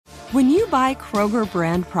When you buy Kroger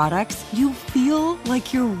brand products, you feel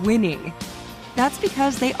like you're winning. That's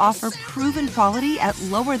because they offer proven quality at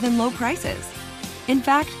lower than low prices. In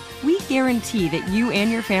fact, we guarantee that you and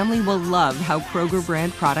your family will love how Kroger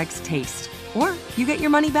brand products taste, or you get your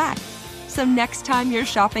money back. So next time you're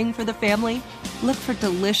shopping for the family, look for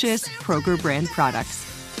delicious Kroger brand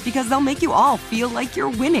products, because they'll make you all feel like you're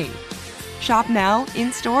winning. Shop now,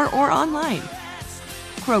 in-store, or online.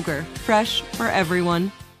 Kroger, fresh for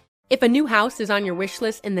everyone. If a new house is on your wish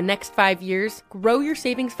list in the next 5 years, grow your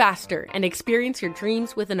savings faster and experience your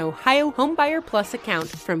dreams with an Ohio Homebuyer Plus account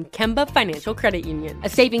from Kemba Financial Credit Union. A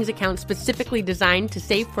savings account specifically designed to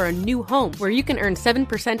save for a new home, where you can earn 7%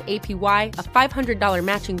 APY, a $500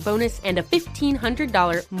 matching bonus, and a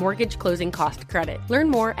 $1,500 mortgage closing cost credit. Learn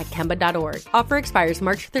more at Kemba.org. Offer expires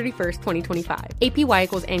March 31st, 2025. APY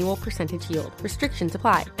equals annual percentage yield. Restrictions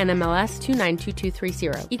apply. NMLS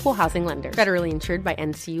 292230. Equal housing lender. Federally insured by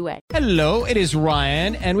NCUA. Hello, it is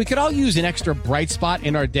Ryan, and we could all use an extra bright spot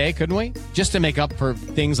in our day, couldn't we? Just to make up for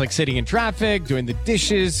things like sitting in traffic, doing the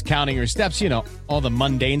dishes, counting your steps, you know, all the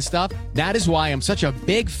mundane stuff. That is why I'm such a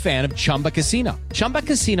big fan of Chumba Casino. Chumba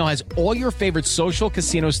Casino has all your favorite social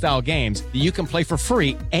casino-style games that you can play for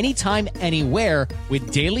free anytime, anywhere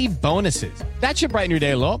with daily bonuses. That should brighten your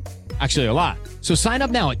day a little. Actually, a lot. So sign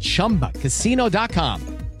up now at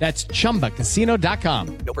ChumbaCasino.com. That's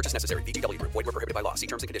ChumbaCasino.com. No purchase necessary. VGW Group. Void where prohibited by law. See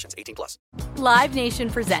terms and conditions. 18+. Live Nation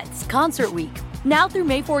presents Concert Week. Now through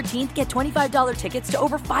May 14th, get $25 tickets to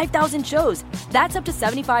over 5,000 shows. That's up to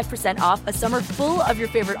 75% off a summer full of your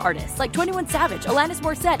favorite artists like 21 Savage, Alanis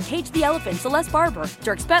Morissette, Cage the Elephant, Celeste Barber,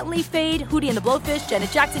 Dierks Bentley, Fade, Hootie and the Blowfish, Janet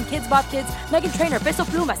Jackson, Kidz Bop Kids, Meghan Trainor, Bissell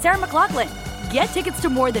Pluma, Sarah McLachlan. Get tickets to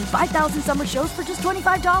more than 5,000 summer shows for just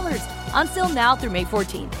 $25. Until now through May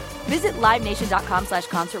 14th. Visit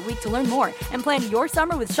LiveNation.com/Concert Week to learn more and plan your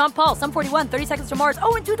summer with Sean Paul, Sum 41, 30 Seconds to Mars,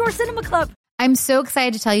 and Two Door Cinema Club. I'm so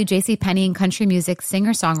excited to tell you JCPenney and country music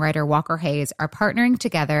singer-songwriter Walker Hayes are partnering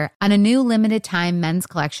together on a new limited-time men's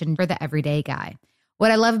collection for the everyday guy.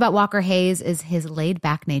 What I love about Walker Hayes is his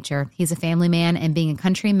laid-back nature. He's a family man, and being a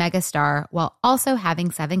country megastar while also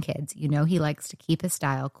having 7 kids, you know he likes to keep his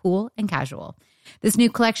style cool and casual. This new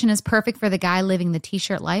collection is perfect for the guy living the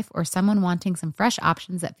t-shirt life or someone wanting some fresh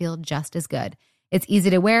options that feel just as good. It's easy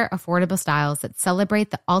to wear, affordable styles that celebrate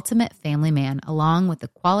the ultimate family man, along with the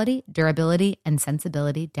quality, durability, and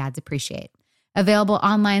sensibility dads appreciate. Available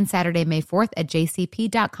online Saturday, May 4th at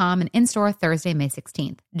jcp.com and in-store Thursday, May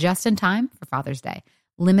 16th. Just in time for Father's Day.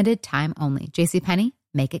 Limited time only. JCPenney,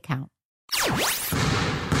 make it count. Dribble,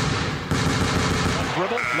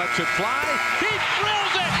 lets it fly. He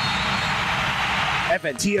drills it!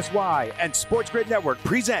 FNTSY and Sports Grid Network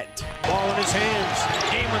present. Ball in his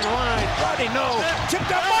hands. Game on the line. Rodney, no. Tipped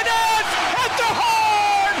up by Nance at the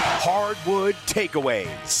horn! Hardwood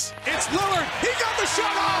Takeaways. It's Lillard. He got the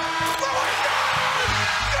shot off. Lillard,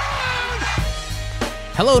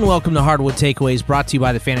 good! Hello and welcome to Hardwood Takeaways, brought to you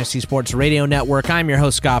by the Fantasy Sports Radio Network. I'm your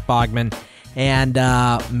host, Scott Bogman. And,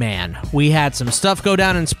 man, we had some stuff go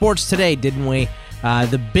down in sports today, didn't we?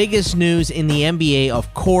 The biggest news in the NBA,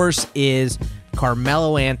 of course, is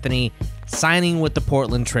Carmelo Anthony signing with the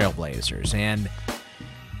Portland Trailblazers. And,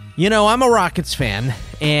 you know, I'm a Rockets fan,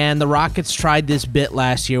 and the Rockets tried this bit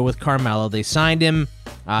last year with Carmelo. They signed him.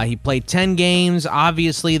 He played 10 games.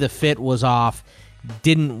 Obviously, the fit was off.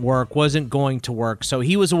 Didn't work, wasn't going to work. So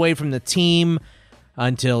he was away from the team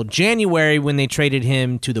until January when they traded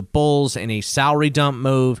him to the Bulls in a salary dump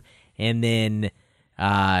move. And then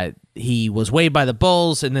he was waived by the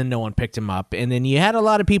Bulls, and then no one picked him up. And then you had a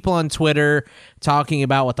lot of people on Twitter talking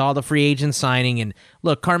about with all the free agents signing. And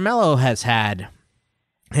look, Carmelo has had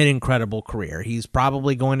an incredible career. He's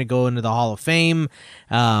probably going to go into the Hall of Fame.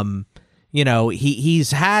 You know,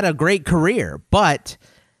 he's had a great career, but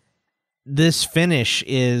this finish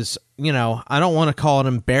is, you know, I don't want to call it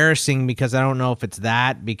embarrassing because I don't know if it's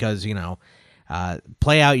that, because, you know,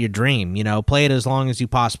 play out your dream, you know, play it as long as you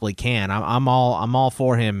possibly can. I'm all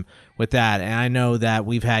for him with that. And I know that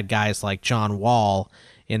we've had guys like John Wall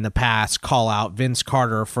in the past call out Vince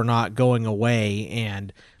Carter for not going away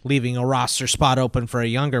and leaving a roster spot open for a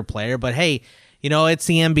younger player. But hey, you know, it's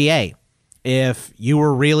the NBA. If you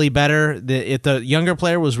were really better, if the younger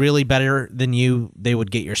player was really better than you, they would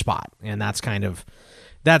get your spot. And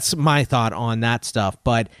that's my thought on that stuff.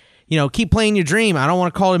 But, you know, keep playing your dream. I don't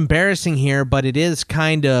want to call it embarrassing here, but it is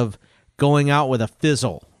kind of going out with a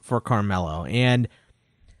fizzle for Carmelo. And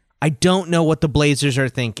I don't know what the Blazers are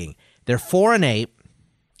thinking. They're 4-8.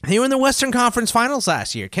 They were in the Western Conference Finals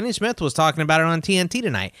last year. Kenny Smith was talking about it on TNT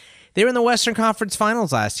tonight. They were in the Western Conference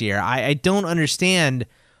Finals last year. I don't understand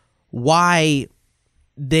why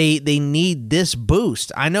they need this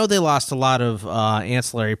boost. I know they lost a lot of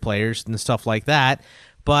ancillary players and stuff like that,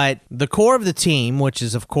 but the core of the team, which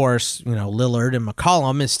is, of course, Lillard and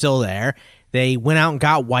McCollum, is still there. They went out and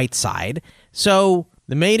got Whiteside. So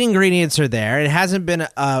the main ingredients are there. It hasn't been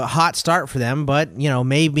a hot start for them, but,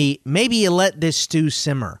 maybe you let this stew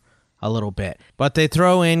simmer a little bit. But they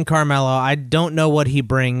throw in Carmelo. I don't know what he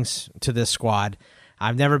brings to this squad.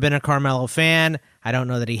 I've never been a Carmelo fan. I don't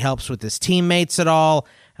know that he helps with his teammates at all.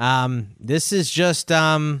 This is just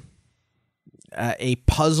a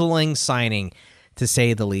puzzling signing, to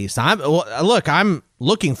say the least. I'm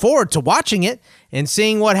looking forward to watching it and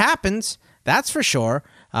seeing what happens. That's for sure.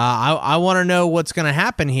 I want to know what's going to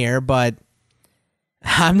happen here, but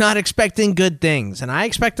I'm not expecting good things. And I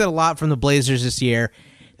expected a lot from the Blazers this year.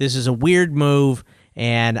 This is a weird move,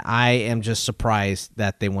 and I am just surprised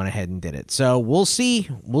that they went ahead and did it. So we'll see.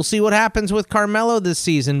 We'll see what happens with Carmelo this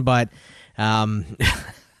season, but I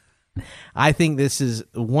think this is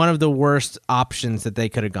one of the worst options that they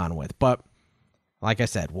could have gone with. But like I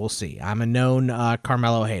said, we'll see. I'm a known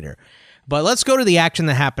Carmelo hater. But let's go to the action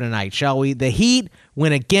that happened tonight, shall we? The Heat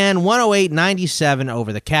win again, 108-97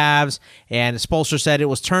 over the Cavs. And Spoelstra said it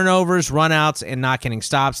was turnovers, runouts, and not getting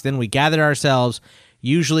stops. Then we gathered ourselves.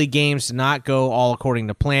 Usually games do not go all according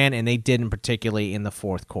to plan, and they didn't, particularly in the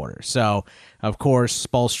fourth quarter. So, of course,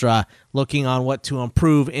 Spoelstra looking on what to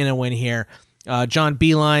improve in a win here. John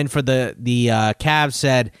Beilein for the Cavs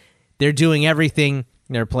said they're doing everything.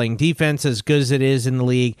 They're playing defense as good as it is in the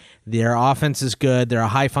league. Their offense is good. They're a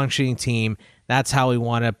high-functioning team. That's how we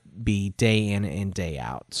want to be day in and day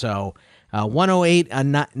out. So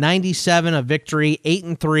 108-97, a victory,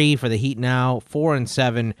 8-3 for the Heat now,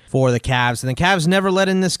 4-7 for the Cavs. And the Cavs never led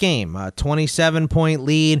in this game. A 27-point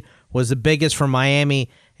lead was the biggest for Miami,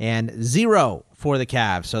 and 0 for the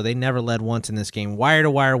Cavs. So they never led once in this game.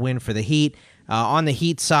 Wire-to-wire win for the Heat. On the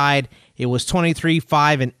Heat side, it was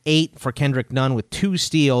 23-5-8 for Kendrick Nunn with 2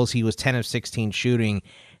 steals. He was 10 of 16 shooting,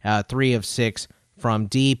 3 of 6 from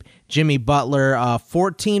deep. Jimmy Butler,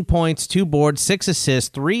 14 points, 2 boards, 6 assists,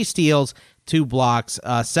 3 steals, 2 blocks,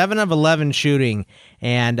 7 of 11 shooting,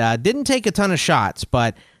 and didn't take a ton of shots,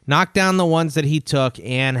 but knocked down the ones that he took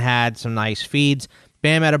and had some nice feeds.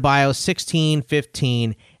 Bam Adebayo, 16,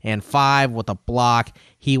 15, and 5 with a block.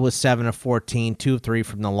 He was 7 of 14, 2 of 3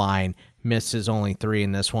 from the line. Misses only 3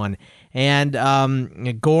 in this one. And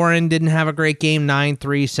Goran didn't have a great game,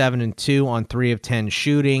 9-3, 7-2 on 3 of 10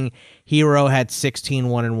 shooting. Hero had 16,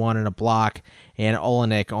 1-1 and a block. And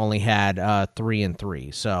Olenek only had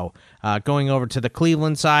 3-3. So going over to the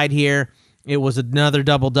Cleveland side here, it was another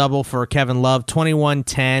double-double for Kevin Love,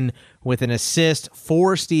 21-10 with an assist,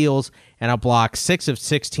 4 steals, and a block. 6 of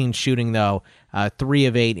 16 shooting, though. 3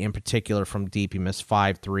 of 8 in particular from deep. He missed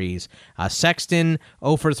 5 threes. Sexton,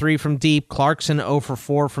 0 for 3 from deep. Clarkson, 0 for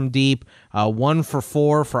 4 from deep. 1 for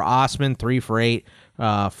 4 for Osman. 3 for 8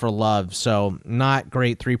 for Love. So not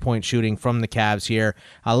great three-point shooting from the Cavs here.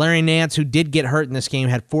 Larry Nance, who did get hurt in this game,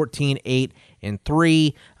 had 14, 8, and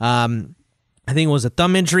 3. I think it was a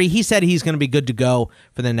thumb injury. He said he's going to be good to go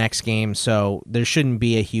for the next game, so there shouldn't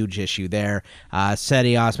be a huge issue there.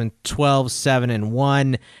 Cedi Osman, 12, 7, and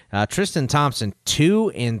 1. Tristan Thompson,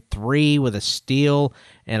 2 and 3 with a steal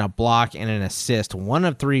and a block and an assist. 1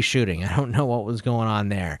 of 3 shooting. I don't know what was going on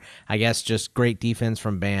there. I guess just great defense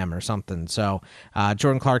from Bam or something. So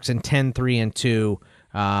Jordan Clarkson, 10, 3, and 2,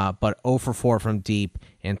 but 0 for 4 from deep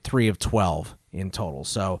and 3 of 12 in total.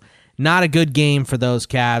 So not a good game for those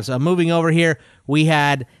Cavs. Moving over here, we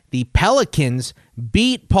had the Pelicans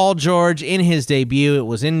beat Paul George in his debut. It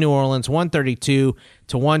was in New Orleans,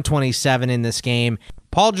 132-127 in this game.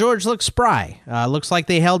 Paul George looks spry. Looks like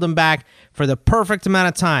they held him back for the perfect amount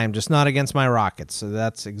of time, just not against my Rockets. So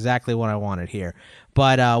that's exactly what I wanted here.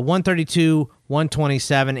 But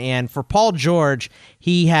 132-127. And for Paul George,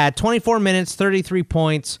 he had 24 minutes, 33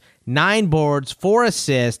 points, 9 boards, 4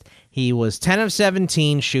 assists. He was 10 of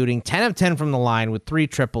 17 shooting, 10 of 10 from the line with 3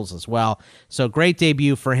 triples as well. So great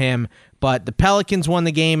debut for him. But the Pelicans won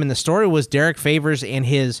the game, and the story was Derek Favors in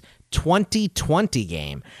his 2020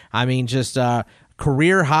 game. I mean, just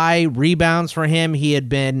career high rebounds for him. He had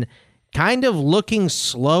been kind of looking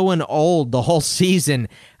slow and old the whole season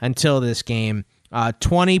until this game.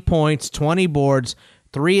 20 points, 20 boards,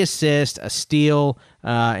 3 assists, a steal,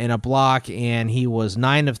 and a block, and he was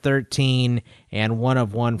 9 of 13 and 1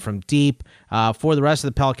 of 1 from deep. For the rest of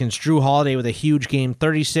the Pelicans, Drew Holiday with a huge game,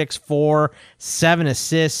 36-4, 7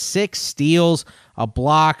 assists, 6 steals, a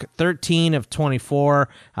block, 13 of 24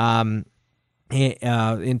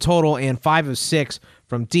 in total, and 5 of 6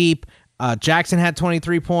 from deep. Jackson had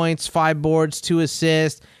 23 points, 5 boards, 2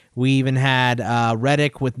 assists. We even had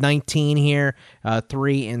Redick with 19 here,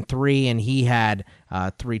 3 and 3, and he had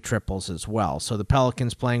 3 triples as well. So the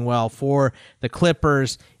Pelicans playing well. For the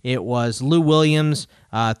Clippers, it was Lou Williams,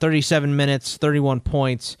 37 minutes, 31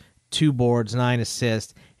 points, 2 boards, 9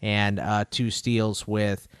 assists, and 2 steals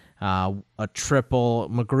with a triple.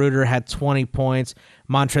 Magruder had 20 points.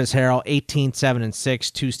 Montrezl Harrell, 18, 7, and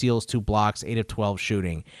 6, 2 steals, 2 blocks, 8 of 12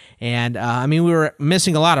 shooting. And, we were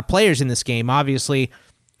missing a lot of players in this game. Obviously,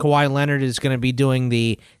 Kawhi Leonard is going to be doing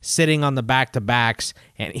the sitting on the back-to-backs,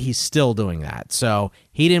 and he's still doing that. So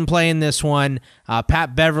he didn't play in this one.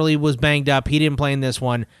 Pat Beverly was banged up. He didn't play in this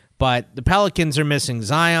one. But the Pelicans are missing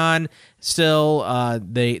Zion still.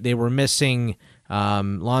 They were missing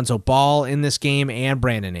Lonzo Ball in this game and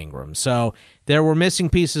Brandon Ingram. So there were missing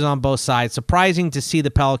pieces on both sides. Surprising to see the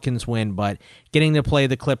Pelicans win, but getting to play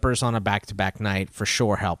the Clippers on a back-to-back night for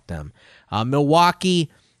sure helped them. Milwaukee,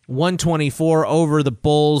 124 over the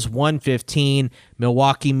Bulls, 115.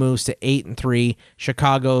 Milwaukee moves to 8-3.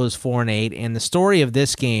 Chicago is 4-8. And the story of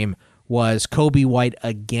this game was Coby White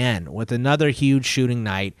again with another huge shooting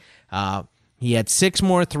night. He had 6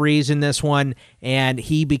 more threes in this one, and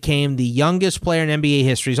he became the youngest player in NBA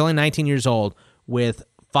history. He's only 19 years old with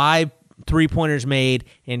 5 3-pointers made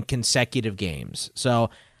in consecutive games. So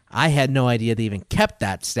I had no idea they even kept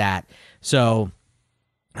that stat. So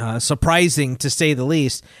surprising to say the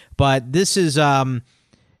least. But this is,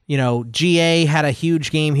 GA had a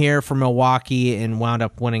huge game here for Milwaukee and wound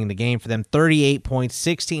up winning the game for them. 38 points,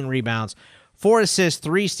 16 rebounds, 4 assists,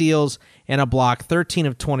 3 steals, and a block. 13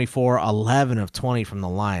 of 24, 11 of 20 from the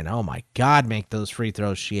line. Oh, my God, make those free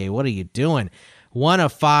throws, GA. What are you doing? 1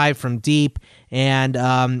 of 5 from deep. And,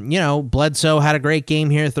 Bledsoe had a great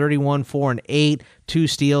game here, 31, 4, and 8, 2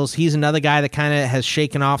 steals. He's another guy that kind of has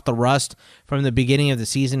shaken off the rust from the beginning of the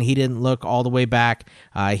season. He didn't look all the way back.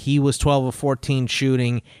 He was 12 of 14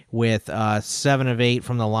 shooting with 7 of 8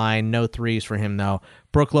 from the line. No threes for him, though.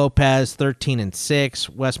 Brook Lopez, 13 and 6.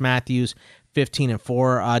 Wes Matthews, 15 and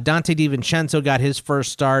 4. Dante DiVincenzo got his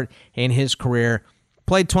first start in his career.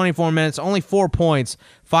 Played 24 minutes, only 4 points,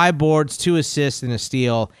 5 boards, 2 assists, and a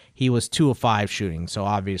steal. He was 2 of 5 shooting, so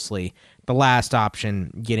obviously the last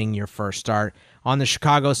option getting your first start. On the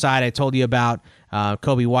Chicago side, I told you about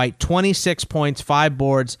Coby White, 26 points, 5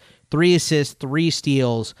 boards, 3 assists, 3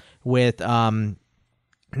 steals with 9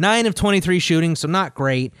 of 23 shooting, so not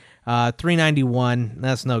great. 391,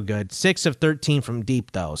 that's no good. 6 of 13 from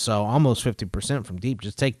deep, though, so almost 50% from deep.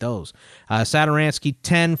 Just take those. Satoransky,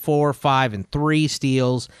 10, 4, 5, and 3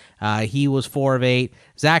 steals. He was 4 of 8.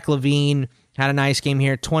 Zach LaVine had a nice game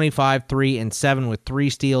here, 25, 3, and 7 with 3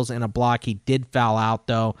 steals and a block. He did foul out,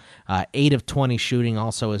 though. 8 of 20 shooting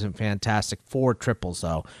also isn't fantastic. 4 triples,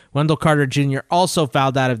 though. Wendell Carter Jr. also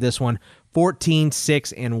fouled out of this one. 14,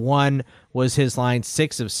 6, and 1 was his line,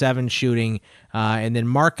 6 of 7 shooting. And then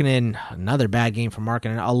Markkanen, another bad game for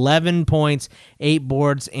Markkanen, 11 points, 8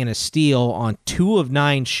 boards, and a steal on 2 of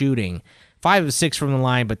 9 shooting. 5 of 6 from the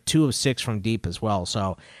line, but 2 of 6 from deep as well.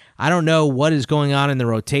 So I don't know what is going on in the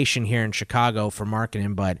rotation here in Chicago for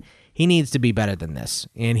Markkanen, but he needs to be better than this,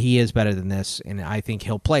 and he is better than this, and I think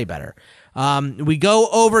he'll play better. We go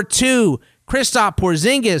over to Kristaps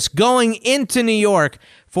Porzingis going into New York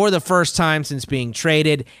for the first time since being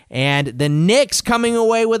traded, and the Knicks coming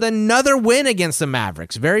away with another win against the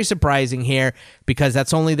Mavericks. Very surprising here because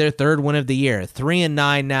that's only their 3rd win of the year.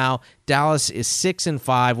 3-9 now. Dallas is 6-5.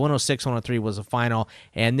 106-103 was the final,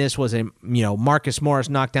 and this was Marcus Morris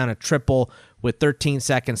knocked down a triple with 13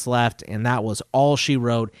 seconds left, and that was all she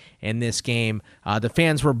wrote in this game. The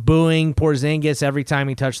fans were booing Porzingis every time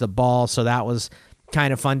he touched the ball, so that was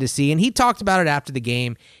kind of fun to see. And he talked about it after the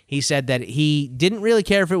game. He said that he didn't really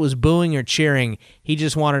care if it was booing or cheering. He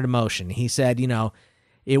just wanted emotion. He said,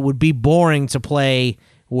 it would be boring to play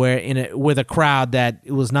with a crowd that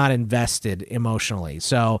was not invested emotionally.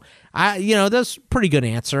 So, that's a pretty good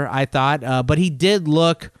answer, I thought. But he did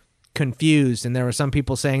look confused, and there were some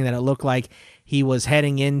people saying that it looked like he was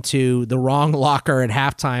heading into the wrong locker at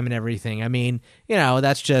halftime and everything. I mean,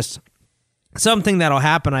 that's just something that'll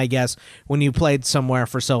happen, I guess, when you played somewhere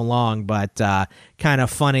for so long, but kind of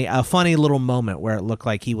funny, a funny little moment where it looked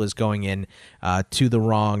like he was going in to the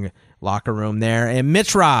wrong locker room there. And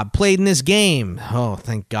Mitch Robb played in this game. Oh,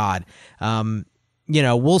 thank God.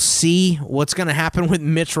 We'll see what's going to happen with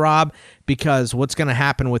Mitch Robb because what's going to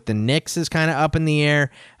happen with the Knicks is kind of up in the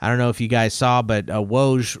air. I don't know if you guys saw, but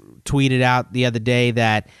Woj tweeted out the other day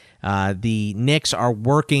that the Knicks are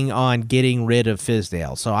working on getting rid of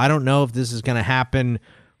Fizdale. So I don't know if this is going to happen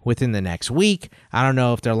within the next week. I don't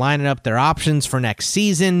know if they're lining up their options for next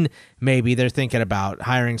season. Maybe they're thinking about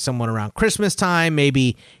hiring someone around Christmas time.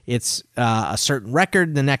 Maybe it's a certain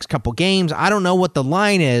record the next couple games. I don't know what the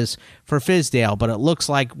line is for Fizdale, but it looks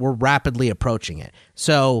like we're rapidly approaching it.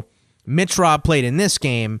 So Mitch Robb played in this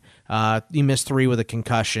game. He missed 3 with a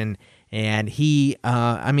concussion. And he,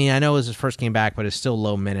 I know it was his first game back, but it's still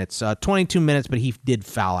low minutes. 22 minutes, but he did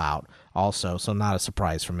foul out also, so not a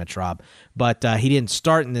surprise for Mitch Robb. But he didn't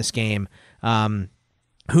start in this game. Who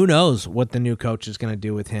knows what the new coach is going to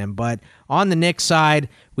do with him. But on the Knicks side,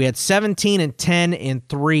 we had 17 and 10 and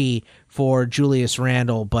 3 for Julius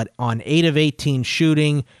Randle, but on 8 of 18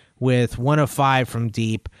 shooting with 1 of 5 from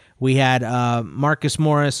deep. We had Marcus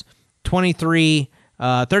Morris, 33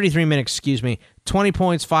 minutes, 20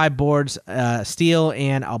 points, 5 boards, steal,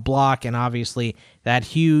 and a block, and obviously that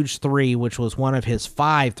huge 3, which was one of his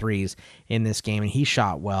 5 threes in this game, and he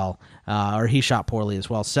shot well, or he shot poorly as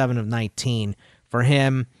well, 7 of 19 for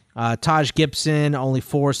him. Taj Gibson, only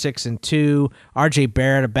 4, 6, and 2. RJ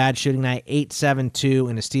Barrett, a bad shooting night, 8, 7, 2,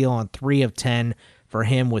 and a steal on 3 of 10 for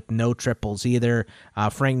him with no triples either.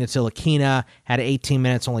 Frank Ntilikina had 18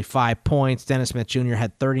 minutes, only 5 points. Dennis Smith Jr.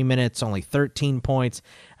 had 30 minutes, only 13 points.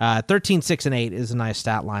 13, 6, and 8 is a nice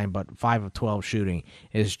stat line, but 5 of 12 shooting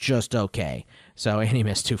is just okay. So, and he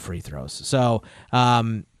missed 2 free throws. So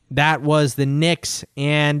that was the Knicks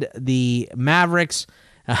and the Mavericks.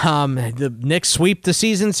 The Knicks sweep the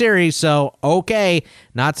season series, so okay,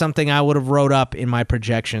 not something I would have wrote up in my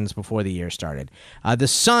projections before the year started. The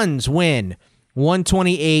Suns win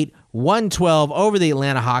 128-112 over the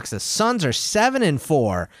Atlanta Hawks. The Suns are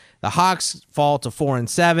 7-4. The Hawks fall to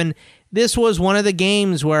 4-7. This was one of the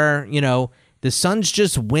games where, the Suns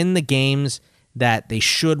just win the games that they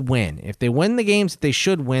should win. If they win the games that they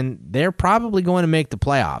should win, they're probably going to make the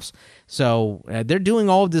playoffs. So they're doing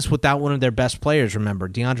all of this without one of their best players, remember.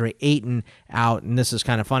 DeAndre Ayton out, and this is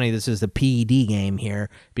kind of funny. This is the PED game here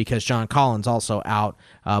because John Collins also out.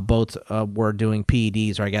 Both were doing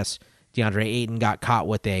PEDs, or I guess DeAndre Ayton got caught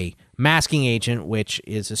with a masking agent, which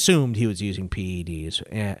is assumed he was using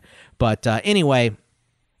PEDs. But anyway,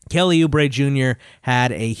 Kelly Oubre Jr.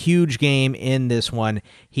 had a huge game in this one.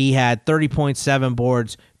 He had 30.7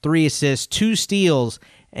 boards, 3 assists, 2 steals,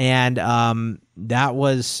 and that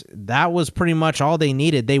was pretty much all they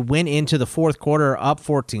needed. They went into the fourth quarter up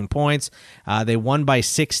 14 points. They won by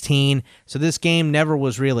 16, so this game never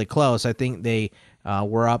was really close. I think they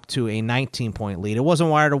were up to a 19-point lead. It wasn't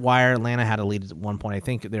wire to wire. Atlanta had a lead at one point. I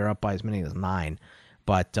think they were up by as many as 9.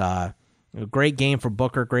 But a great game for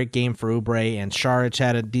Booker, great game for Oubre, and Šarić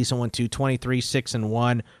had a decent one too, 23, 6, and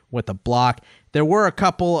 1 with a block. There were a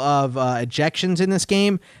couple of ejections in this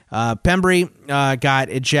game. Pembry got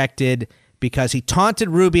ejected because he taunted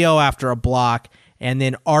Rubio after a block and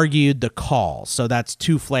then argued the call. So that's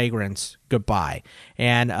 2 flagrants. Goodbye.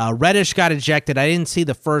 And Reddish got ejected. I didn't see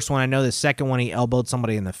the first one. I know the second one he elbowed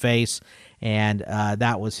somebody in the face, and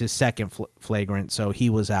that was his second flagrant, so he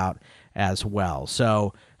was out as well.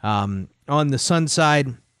 So on the Sun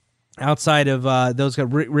side, outside of those guys,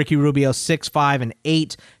 Ricky Rubio, 6, 5, and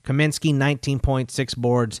 8. Kaminsky, 19.6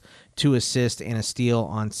 boards, 2 assists, and a steal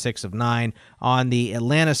on 6 of 9. On the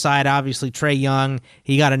Atlanta side, obviously, Trae Young,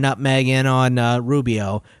 he got a nutmeg in on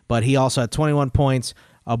Rubio, but he also had 21 points,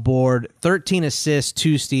 a board, 13 assists,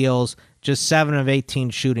 2 steals, just 7 of 18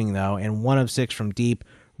 shooting, though, and 1 of 6 from deep.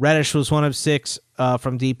 Reddish was 1 of 6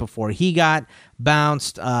 from deep before he got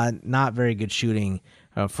bounced. Not very good shooting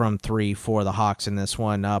from 3 for the Hawks in this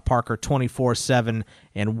one. Parker, 24, 7,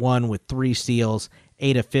 and 1 with 3 steals,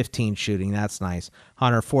 8 of 15 shooting. That's nice.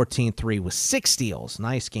 Hunter, 14, 3 with 6 steals.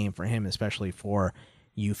 Nice game for him, especially for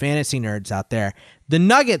you fantasy nerds out there. The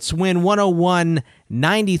Nuggets win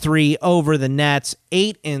 101-93 over the Nets.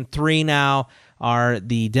 8-3 now are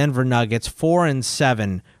the Denver Nuggets.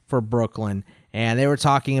 4-7 for Brooklyn. And they were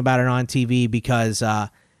talking about it on TV because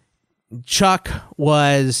Chuck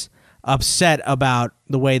was upset about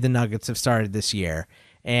the way the Nuggets have started this year.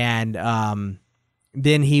 And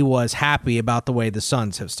then he was happy about the way the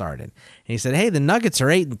Suns have started. And he said, hey, the Nuggets are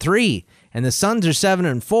 8-3 and the Suns are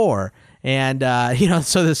 7-4. And,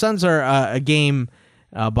 so the Suns are a game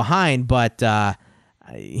behind, but,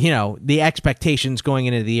 the expectations going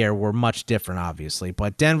into the year were much different, obviously.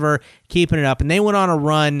 But Denver keeping it up, and they went on a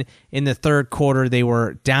run in the third quarter. They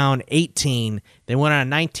were down 18. They went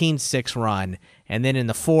on a 19-6 run, and then in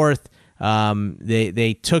the fourth,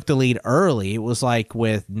 they took the lead early. It was like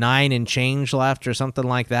with 9 and change left or something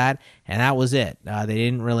like that, and that was it. They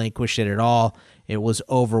didn't relinquish it at all. It was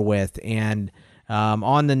over with, and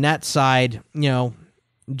on the Nets side,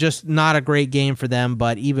 just not a great game for them,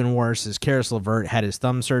 but even worse is Karis LeVert had his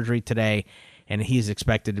thumb surgery today, and he's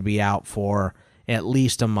expected to be out for at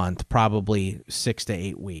least a month, probably 6 to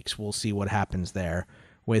 8 weeks. We'll see what happens there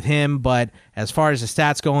with him. But as far as the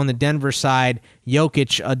stats go on the Denver side,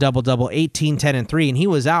 Jokic, a double-double, 18, 10, and 3, and he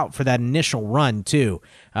was out for that initial run too.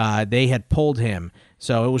 They had pulled him,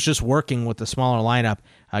 so it was just working with the smaller lineup.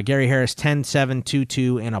 Gary Harris, 10, 7, 2,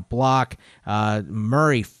 2, and a block.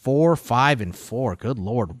 Murray, 4, 5, and 4. Good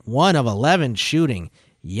Lord. 1 of 11 shooting.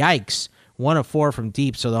 Yikes. 1 of 4 from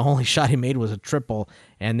deep, so the only shot he made was a triple,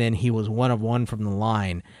 and then he was 1 of 1 from the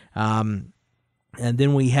line. And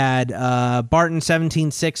then we had Barton, 17,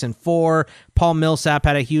 6, and 4. Paul Millsap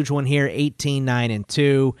had a huge one here, 18, 9, and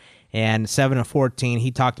 2. And 7 of 14.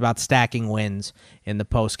 He talked about stacking wins in the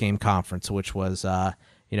post-game conference, which was,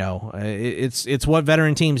 it's what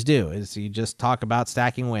veteran teams do, is you just talk about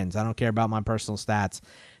stacking wins. I don't care about my personal stats,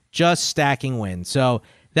 just stacking wins. So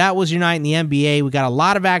that was your night in the NBA. We got a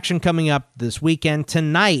lot of action coming up this weekend.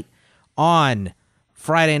 Tonight on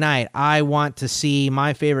Friday night, I want to see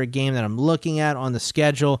my favorite game that I'm looking at on the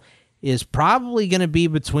schedule is probably going to be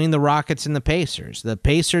between the Rockets and the Pacers. The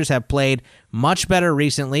Pacers have played much better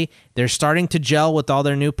recently. They're starting to gel with all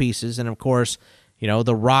their new pieces. And, of course,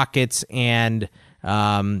 the Rockets and,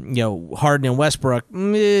 Harden and Westbrook,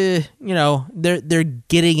 they're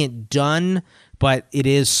getting it done, but it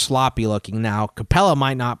is sloppy looking now. Capella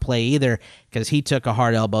might not play either because he took a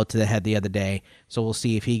hard elbow to the head the other day, so we'll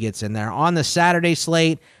see if he gets in there. On the Saturday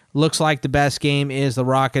slate, looks like the best game is the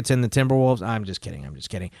Rockets and the Timberwolves. I'm just kidding.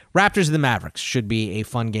 Raptors and the Mavericks should be a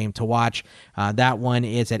fun game to watch. That one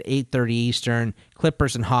is at 8:30 Eastern.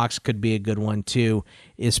 Clippers and Hawks could be a good one too,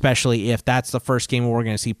 especially if that's the first game where we're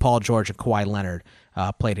going to see Paul George and Kawhi Leonard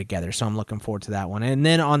play together. So I'm looking forward to that one. And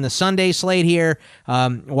then on the Sunday slate here,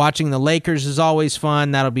 watching the Lakers is always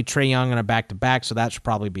fun. That'll be Trae Young on a back-to-back, so that should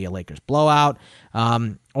probably be a Lakers blowout.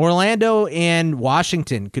 Orlando and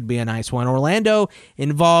Washington could be a nice one. Orlando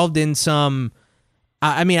involved in some,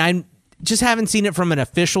 I just haven't seen it from an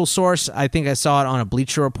official source. I think I saw it on a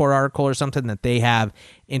Bleacher Report article or something that they have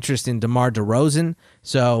interest in DeMar DeRozan.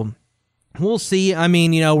 So we'll see.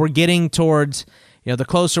 We're getting towards, the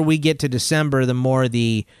closer we get to December, the more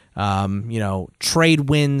the, trade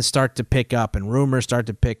winds start to pick up and rumors start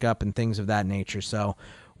to pick up and things of that nature. So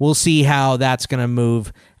we'll see how that's going to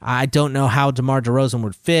move. I don't know how DeMar DeRozan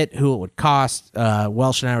would fit, who it would cost.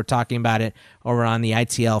 Welsh and I were talking about it over on the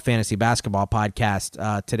ITL Fantasy Basketball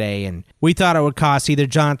podcast today, and we thought it would cost either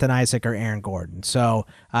Jonathan Isaac or Aaron Gordon. So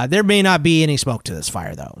there may not be any smoke to this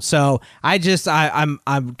fire, though. So I'm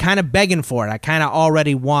kind of begging for it. I kind of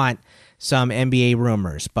already want some NBA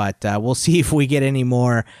rumors, but we'll see if we get any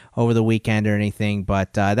more over the weekend or anything.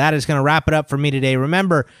 But that is going to wrap it up for me today.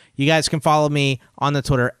 Remember, you guys can follow me on the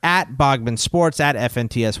Twitter at Bogman Sports, at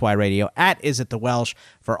FNTSY Radio, at Is It The Welsh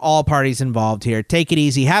for all parties involved here. Take it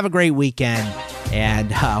easy. Have a great weekend,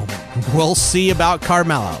 and we'll see about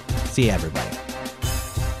Carmelo. See you, everybody.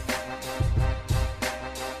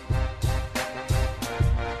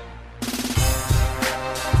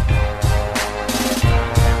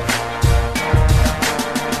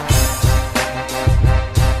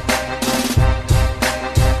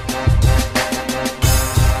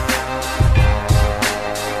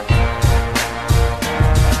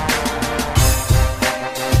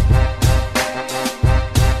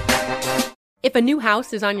 If a new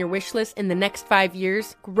house is on your wish list in the next 5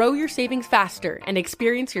 years, grow your savings faster and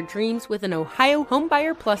experience your dreams with an Ohio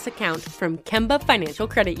Homebuyer Plus account from Kemba Financial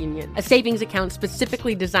Credit Union. A savings account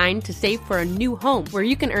specifically designed to save for a new home, where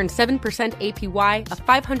you can earn 7% APY,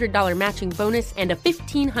 a $500 matching bonus, and a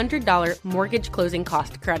 $1,500 mortgage closing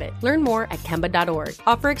cost credit. Learn more at Kemba.org.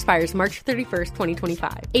 Offer expires March 31st,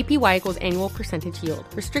 2025. APY equals annual percentage yield.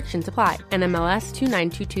 Restrictions apply. NMLS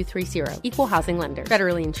 292230. Equal housing lender.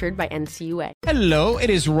 Federally insured by NCUA. Hello,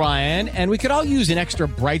 it is Ryan, and we could all use an extra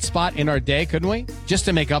bright spot in our day, couldn't we? Just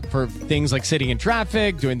to make up for things like sitting in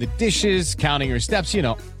traffic, doing the dishes, counting your steps,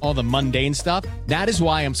 all the mundane stuff. That is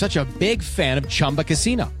why I'm such a big fan of Chumba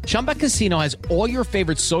Casino. Chumba Casino has all your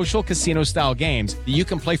favorite social casino-style games that you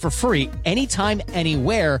can play for free anytime,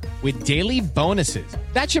 anywhere with daily bonuses.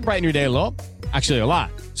 That should brighten your day a little. Actually, a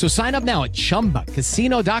lot. So sign up now at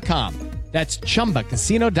ChumbaCasino.com. That's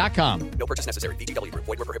ChumbaCasino.com. No purchase necessary. VGW Group.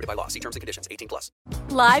 Void where prohibited by law. See terms and conditions. 18+.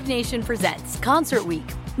 Live Nation presents Concert Week.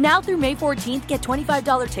 Now through May 14th, get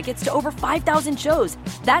 $25 tickets to over 5,000 shows.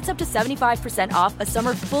 That's up to 75% off a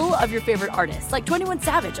summer full of your favorite artists like 21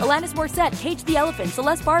 Savage, Alanis Morissette, Cage the Elephant,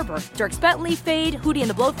 Celeste Barber, Dierks Bentley, Fade, Hootie and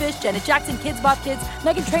the Blowfish, Janet Jackson, Kidz Bop Kids,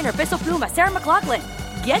 Meghan Trainor, Peso Pluma, Sarah McLachlan.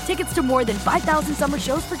 Get tickets to more than 5,000 summer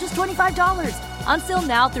shows for just $25. Until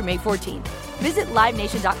now through May 14th. Visit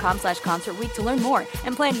LiveNation.com/Concert Week to learn more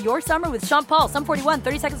and plan your summer with Sean Paul, Sum 41,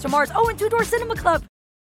 30 Seconds to Mars, and Two Door Cinema Club.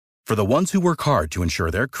 For the ones who work hard to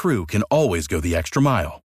ensure their crew can always go the extra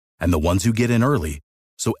mile, and the ones who get in early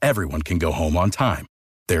so everyone can go home on time,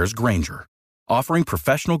 there's Grainger, offering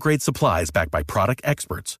professional-grade supplies backed by product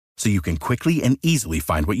experts so you can quickly and easily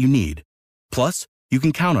find what you need. Plus, you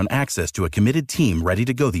can count on access to a committed team ready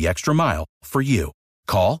to go the extra mile for you.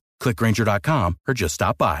 Call, click Grainger.com, or just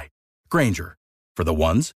stop by. Grainger, for the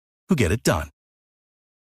ones who get it done.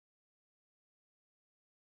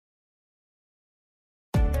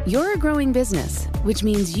 You're a growing business, which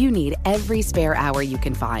means you need every spare hour you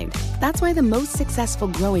can find. That's why the most successful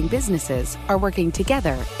growing businesses are working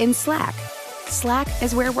together in Slack. Slack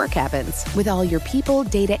is where work happens, with all your people,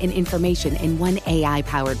 data, and information in one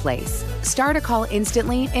AI-powered place. Start a call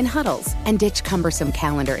instantly in huddles and ditch cumbersome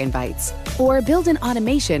calendar invites. Or build an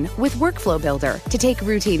automation with Workflow Builder to take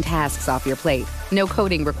routine tasks off your plate. No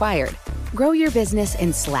coding required. Grow your business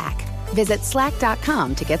in Slack. Visit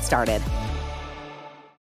slack.com to get started.